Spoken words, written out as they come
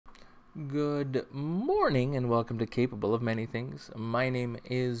Good morning and welcome to Capable of Many Things. My name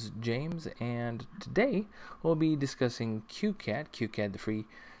is James and today we'll be discussing QCAD, the free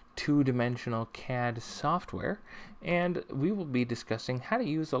two-dimensional CAD software, and we will be discussing how to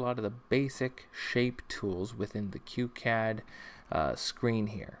use a lot of the basic shape tools within the QCAD screen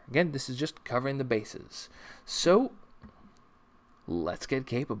here. Again, this is just covering the bases. So let's get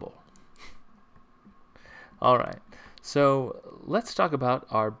capable. Alright, so let's talk about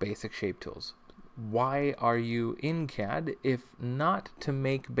our basic shape tools. Why are you in CAD if not to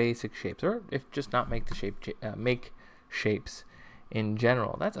make basic shapes, or if just not make the make shapes in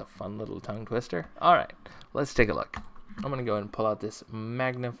general? That's a fun little tongue twister. Alright, let's take a look. I'm going to go ahead and pull out this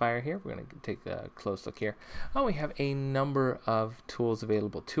magnifier here. We're going to take a close look here. Oh, we have a number of tools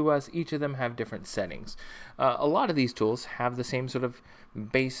available to us. Each of them have different settings. A lot of these tools have the same sort of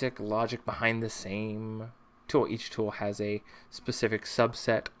basic logic behind the same tool. Each tool has a specific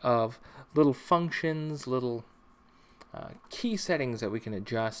subset of little functions, little key settings that we can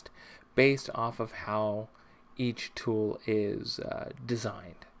adjust based off of how each tool is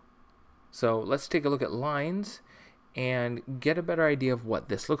designed. So let's take a look at lines and get a better idea of what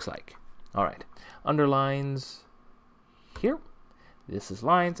this looks like. All right, under lines here, this is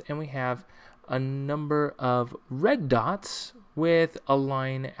lines, and we have a number of red dots with a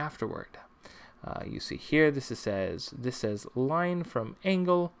line afterward. You see here, this says line from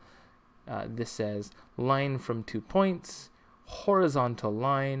angle. This says line from 2 points, horizontal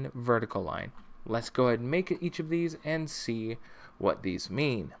line, vertical line. Let's go ahead and make each of these and see what these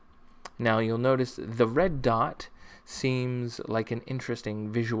mean. Now you'll notice the red dot seems like an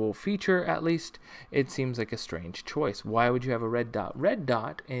interesting visual feature. At least it seems like a strange choice. Why would you have a red dot? Red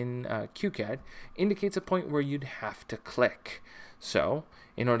dot in QCAD indicates a point where you'd have to click. So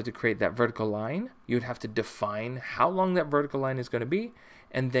in order to create that vertical line, you would have to define how long that vertical line is going to be,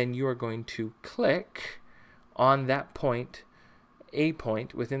 and then you are going to click on that point, a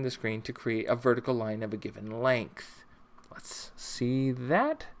point within the screen, to create a vertical line of a given length. Let's see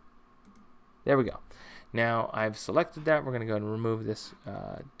that. There we go. Now I've selected that. We're going to go ahead and remove this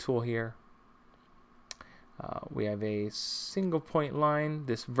tool here. We have a single point line,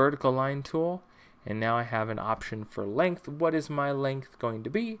 this vertical line tool. And now I have an option for length. What is my length going to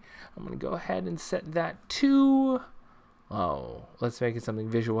be? I'm going to go ahead and set that to, let's make it something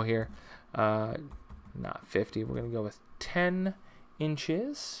visual here. Not 50, we're going to go with 10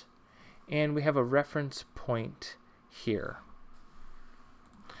 inches. And we have a reference point here.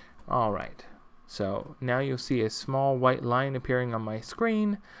 All right. So now you'll see a small white line appearing on my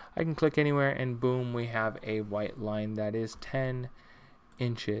screen. I can click anywhere and boom, we have a white line that is 10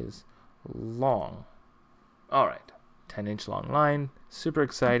 inches long. All right, 10-inch long line, super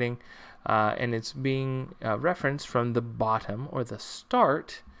exciting, and it's being referenced from the bottom or the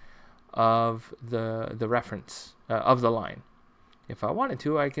start of the reference of the line. If I wanted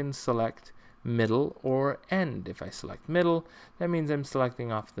to, I can select middle or end. If I select middle, that means I'm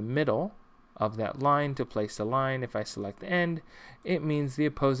selecting off the middle of that line to place the line. If I select end, it means the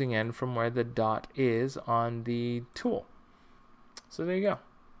opposing end from where the dot is on the tool. So there you go.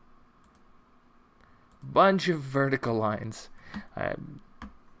 Bunch of vertical lines.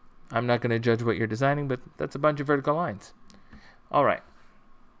 I'm not going to judge what you're designing, but that's a bunch of vertical lines. All right.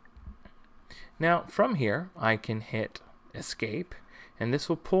 Now from here, I can hit escape, and this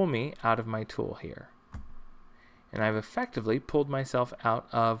will pull me out of my tool here. And I've effectively pulled myself out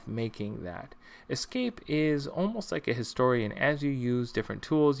of making that. Escape is almost like a historian. As you use different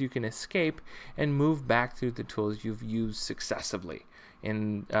tools, you can escape and move back through the tools you've used successively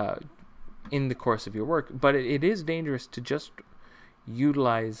in the course of your work. But it is dangerous to just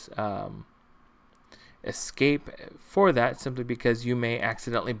utilize escape for that, simply because you may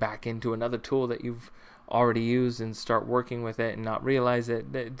accidentally back into another tool that you've already used and start working with it and not realize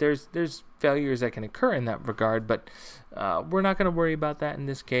it. There's failures that can occur in that regard, but we're not going to worry about that in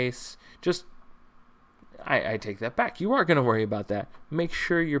this case. Just I take that back. You are going to worry about that. Make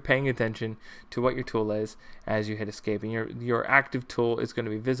sure you're paying attention to what your tool is as you hit escape, and your active tool is going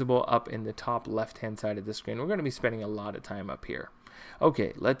to be visible up in the top left-hand side of the screen. We're going to be spending a lot of time up here.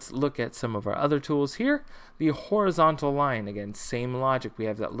 Okay, let's look at some of our other tools here. The horizontal line, again, same logic. We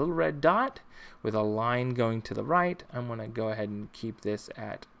have that little red dot with a line going to the right. I'm going to go ahead and keep this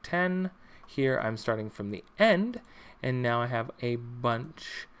at 10. Here I'm starting from the end, and now I have a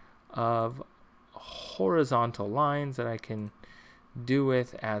bunch of horizontal lines that I can do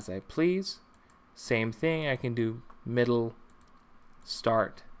with as I please. Same thing, I can do middle,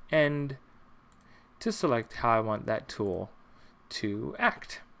 start, end to select how I want that tool to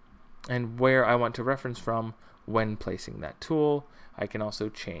act and where I want to reference from when placing that tool. I can also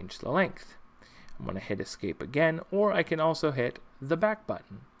change the length. I'm going to hit escape again, or I can also hit the back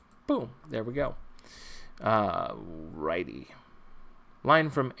button. Boom, there we go. Righty.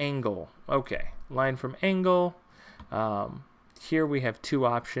 Line from angle. Okay, line from angle. Here we have two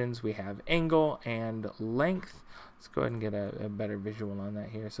options. We have angle and length. Let's go ahead and get a better visual on that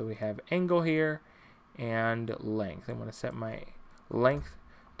here. So we have angle here and length. I'm going to set my length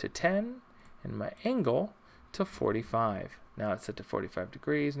to 10 and my angle to 45. Now it's set to 45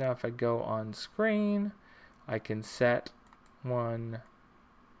 degrees. Now if I go on screen, I can set 1,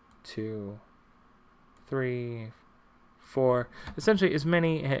 2, 3, 4, essentially as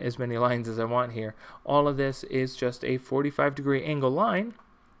many lines as I want here. All of this is just a 45-degree angle line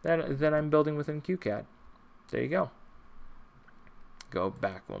that I'm building within QCAD. There you go. Go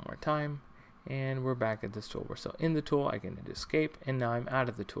back one more time, and we're back at this tool. We're still in the tool. I can hit escape, and now I'm out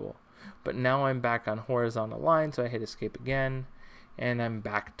of the tool. But now I'm back on horizontal line, so I hit escape again, and I'm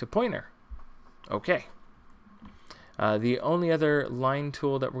back to pointer. Okay. The only other line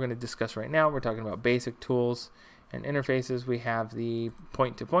tool that we're going to discuss right now, we're talking about basic tools and interfaces. We have the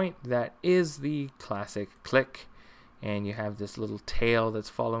point-to-point. That is the classic click, and you have this little tail that's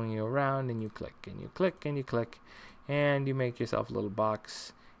following you around, and you click, and you click, and you click, and you make yourself a little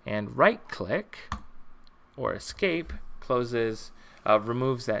box, and right-click or escape closes,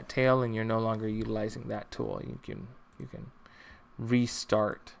 removes that tail, and you're no longer utilizing that tool. You can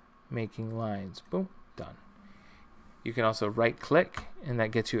restart making lines. Boom, done. You can also right-click, and that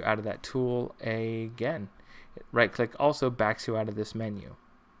gets you out of that tool again. Right-click also backs you out of this menu.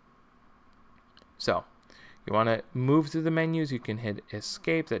 So you want to move through the menus, you can hit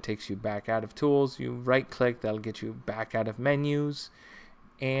escape. That takes you back out of tools. You right-click, that'll get you back out of menus.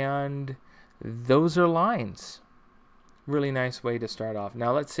 And those are lines. Really nice way to start off.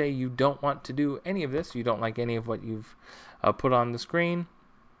 Now let's say you don't want to do any of this. You don't like any of what you've put on the screen.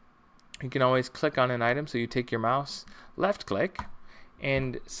 You can always click on an item. So you take your mouse, left click,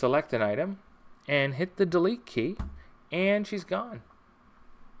 and select an item, and hit the delete key, and she's gone.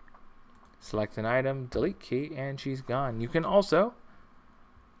 Select an item, delete key, and she's gone. You can also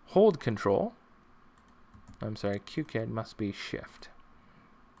hold control. I'm sorry, QCAD must be shift.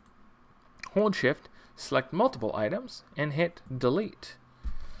 Hold shift, select multiple items, and hit delete.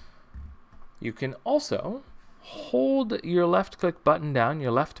 You can also hold your left click button down,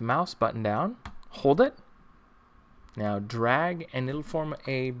 your left mouse button down, hold it. Now drag, and it'll form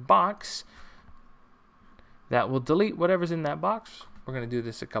a box that will delete whatever's in that box. We're going to do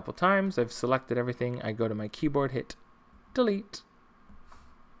this a couple times. I've selected everything. I go to my keyboard, hit delete.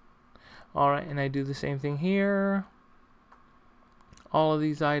 Alright, and I do the same thing here. All of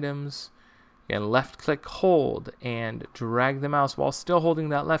these items. Again, left click, hold, and drag the mouse while still holding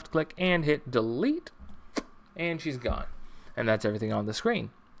that left click, and hit delete. And she's gone. And that's everything on the screen.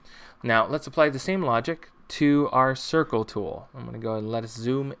 Now let's apply the same logic to our circle tool. I'm going to go and let us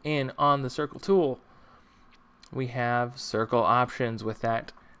zoom in on the circle tool. We have circle options with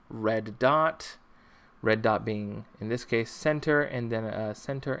that red dot being, in this case, center, and then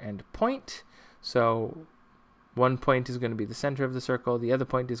center and point. So one point is going to be the center of the circle. The other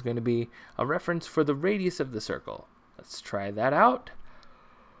point is going to be a reference for the radius of the circle. Let's try that out.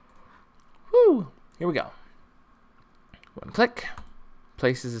 Woo! Here we go. One click.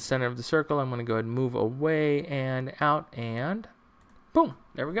 Places the center of the circle. I'm going to go ahead and move away and out, and boom!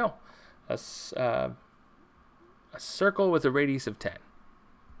 There we go. A circle with a radius of 10.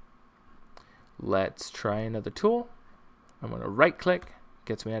 Let's try another tool. I'm going to right click,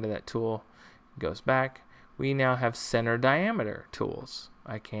 gets me out of that tool, goes back. We now have center diameter tools.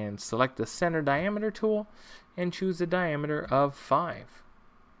 I can select the center diameter tool and choose a diameter of 5.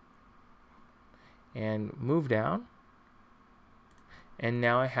 And move down. And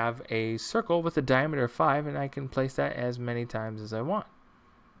now I have a circle with a diameter of 5, and I can place that as many times as I want.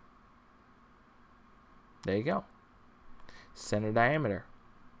 There you go. Center diameter.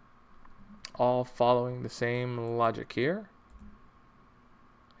 All following the same logic here.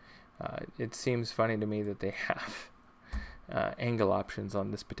 It seems funny to me that they have angle options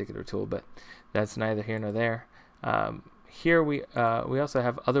on this particular tool, but that's neither here nor there. Here we also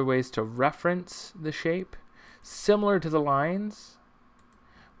have other ways to reference the shape. Similar to the lines,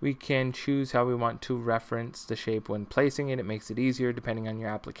 we can choose how we want to reference the shape when placing it. It makes it easier depending on your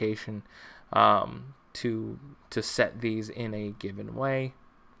application to set these in a given way.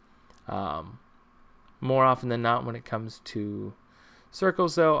 More often than not, when it comes to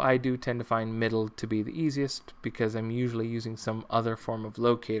circles, though, I do tend to find middle to be the easiest because I'm usually using some other form of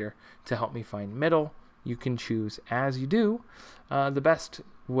locator to help me find middle. You can choose, as you do, the best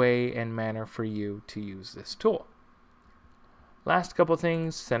way and manner for you to use this tool. Last couple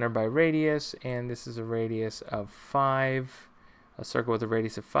things, center by radius, and this is a radius of 5, a circle with a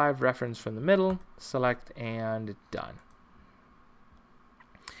radius of 5, reference from the middle, select, and done.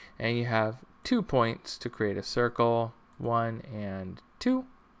 And you have 2 points to create a circle, 1 and 2,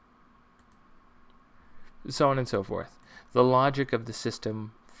 so on and so forth. The logic of the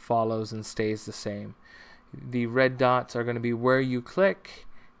system follows and stays the same. The red dots are going to be where you click,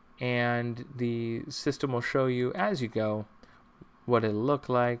 and the system will show you as you go what it'll look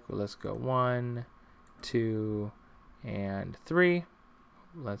like. Well, let's go 1, 2, and 3.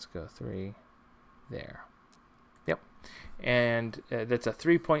 Let's go 3 there. Yep. And that's a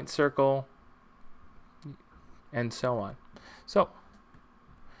 3-point circle, and so on. So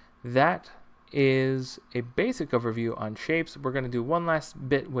that is a basic overview on shapes. We're going to do one last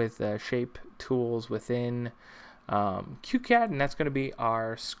bit with shape tools within QCAD, and that's going to be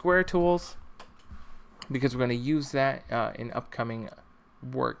our square tools, because we're going to use that in upcoming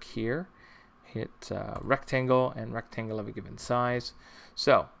work here. Hit rectangle and rectangle of a given size.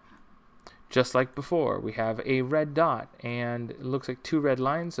 So just like before, we have a red dot, and it looks like 2 red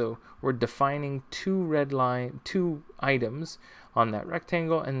lines, so we're defining 2 items on that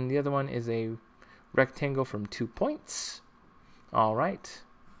rectangle, and the other one is a rectangle from 2 points. All right,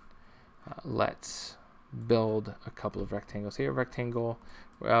 let's build a couple of rectangles here. Rectangle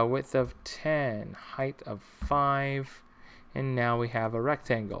width of 10, height of 5, and now we have a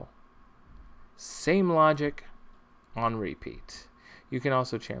rectangle. Same logic on repeat. You can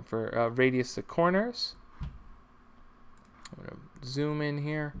also chamfer radius the corners. I'm going to zoom in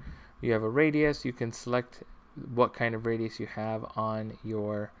here. You have a radius. You can select what kind of radius you have on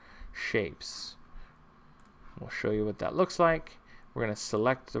your shapes. We'll show you what that looks like. We're going to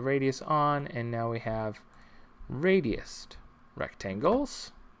select the radius on, and now we have radiused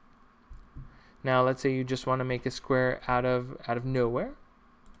rectangles. Now let's say you just want to make a square out of nowhere.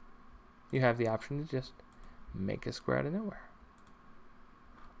 You have the option to just make a square out of nowhere.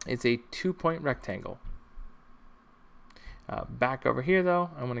 It's a 2-point rectangle. Back over here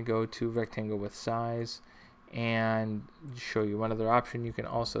though, I'm going to go to rectangle with size and show you one other option. You can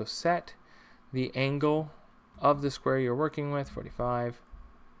also set the angle of the square you're working with, 45,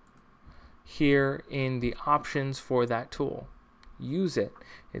 here in the options for that tool. Use it.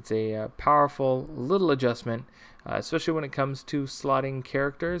 It's a powerful little adjustment, especially when it comes to slotting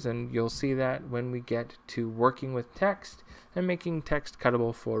characters, and you'll see that when we get to working with text and making text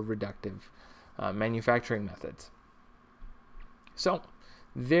cuttable for reductive manufacturing methods. So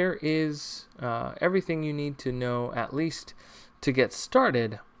there is everything you need to know, at least to get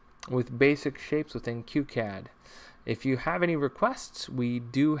started with basic shapes within QCAD. If you have any requests, we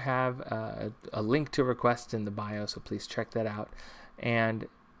do have a link to requests in the bio, so please check that out. And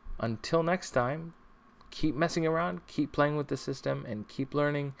until next time, keep messing around, keep playing with the system, and keep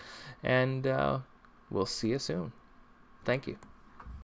learning, and we'll see you soon. Thank you.